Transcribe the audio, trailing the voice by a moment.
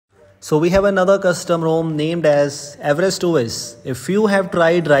So we have another custom ROM named as EVEREST OS. If you have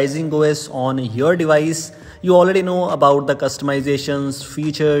tried Rising OS on your device, you already know about the customizations,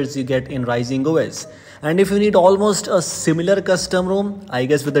 features you get in Rising OS. And if you need almost a similar custom ROM, I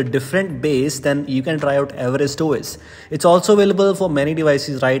guess with a different base, then you can try out EVEREST OS. It's also available for many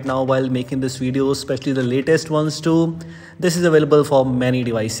devices right now while making this video, especially the latest ones too. This is available for many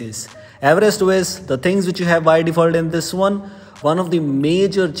devices. EVEREST OS, the things which you have by default in this one of the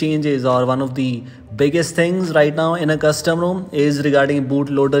major changes or one of the biggest things right now in a custom ROM is regarding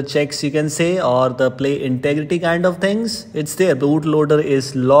bootloader checks, you can say, or the play integrity kind of things. It's there. Bootloader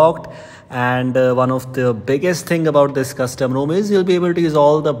is locked. And one of the biggest thing about this custom ROM is you'll be able to use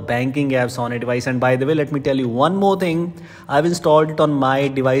all the banking apps on a device. And by the way, let me tell you one more thing. I've installed it on my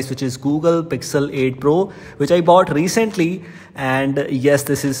device, which is Google Pixel 8 Pro, which I bought recently. And yes,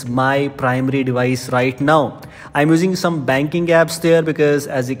 this is my primary device right now. I'm using some banking apps there because,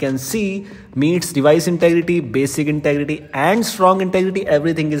 as you can see, meets device integrity, basic integrity and strong integrity.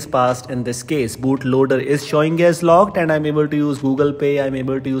 Everything is passed in this case. Bootloader is showing as locked and I'm able to use Google Pay. I'm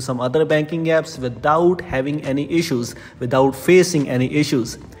able to use some other banking apps without having any issues, without facing any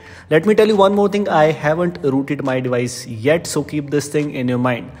issues. Let me tell you one more thing. I haven't rooted my device yet, so keep this thing in your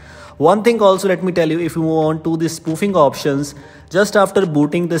mind. One thing also, let me tell you, if you move on to the spoofing options, just after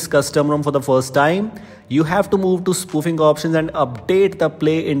booting this custom ROM for the first time, you have to move to spoofing options and update the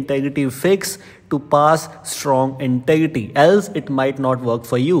play integrity fix to pass strong integrity, else it might not work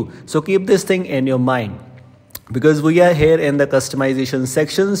for you. So keep this thing in your mind. Because we are here in the customization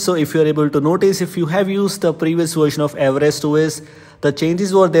section, so if you are able to notice, if you have used the previous version of EVEREST OS, the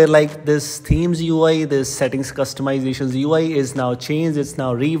changes were there, like this themes UI, this settings customizations UI is now changed. It's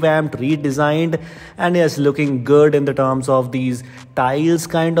now revamped, redesigned, and yes, looking good in the terms of these tiles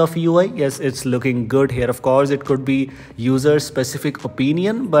kind of UI. Yes, it's looking good here. Of course, it could be user specific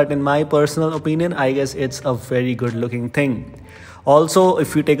opinion, but in my personal opinion, I guess it's a very good looking thing. Also,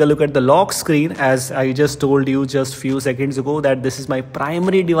 if you take a look at the lock screen, as I just told you just few seconds ago that this is my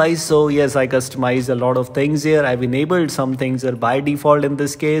primary device. So yes, I customized a lot of things here. I've enabled some things here by default. In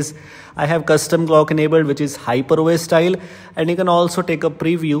this case, I have custom clock enabled, which is HyperOS style. And you can also take a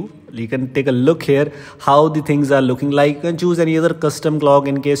preview. You can take a look here how the things are looking like. You can choose any other custom clock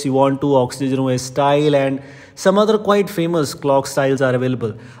in case you want to, Oxygen OS style, and some other quite famous clock styles are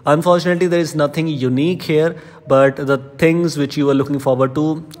available. Unfortunately, there is nothing unique here, but the things which you are looking forward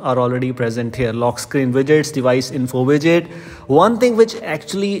to are already present here. Lock screen widgets, device info widget. One thing which is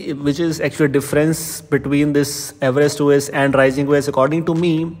actually a difference between this EVEREST OS and Rising OS, according to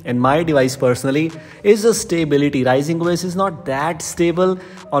me, in my device personally, is the stability. Rising OS is not that stable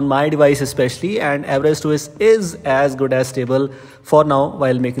on my device especially, and EVEREST OS is as good as stable for now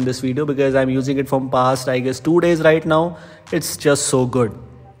while making this video, because I'm using it from past, I guess, 2 days right now. It's just so good.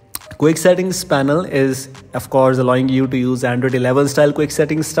 Quick settings panel is of course allowing you to use Android 11 style quick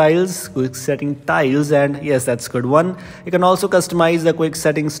setting tiles, and yes, that's good one. You can also customize the quick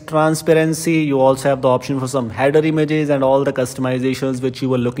settings transparency. You also have the option for some header images and all the customizations which you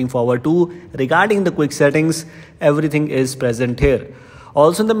were looking forward to regarding the quick settings. Everything is present here.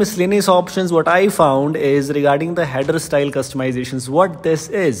 Also in the miscellaneous options, what I found is regarding the header style customizations, what this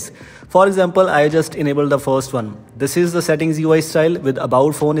is. For example, I just enabled the first one. This is the settings UI style with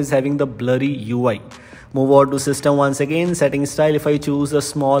about phone is having the blurry UI. Move on to system once again, settings style. If I choose a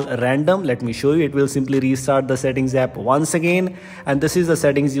small random, let me show you, it will simply restart the settings app once again. And this is the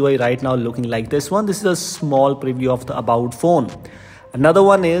settings UI right now looking like this one. This is a small preview of the about phone. Another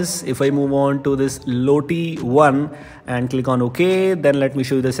one is, if I move on to this Loti one and click on OK, then let me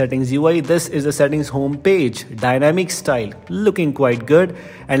show you the settings UI. This is the settings home page, dynamic style, looking quite good.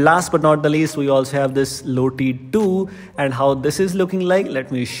 And last but not the least, we also have this Loti 2, and how this is looking like, let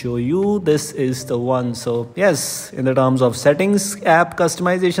me show you. This is the one. So yes, in the terms of settings, app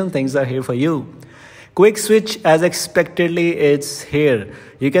customization, things are here for you. Quick switch, as expectedly, it's here.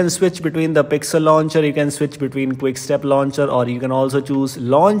 You can switch between the Pixel launcher, you can switch between quick step launcher, or you can also choose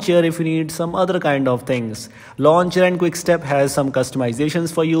launcher if you need some other kind of things. Launcher and quick step has some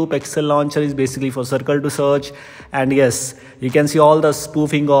customizations for you. Pixel launcher is basically for circle to search. And yes, you can see all the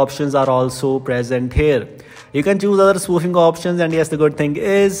spoofing options are also present here. You can choose other spoofing options, and yes, the good thing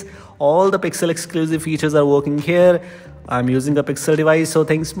is all the Pixel exclusive features are working here. I'm using a Pixel device, so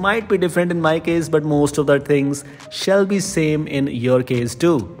things might be different in my case, but most of the things shall be same in your case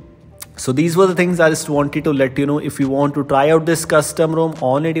too. So these were the things I just wanted to let you know. If you want to try out this custom ROM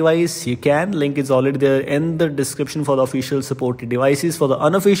on a device, you can. Link is already there in the description for the official supported devices. For the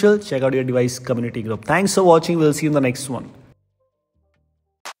unofficial, check out your device community group. Thanks for watching. We'll see you in the next one.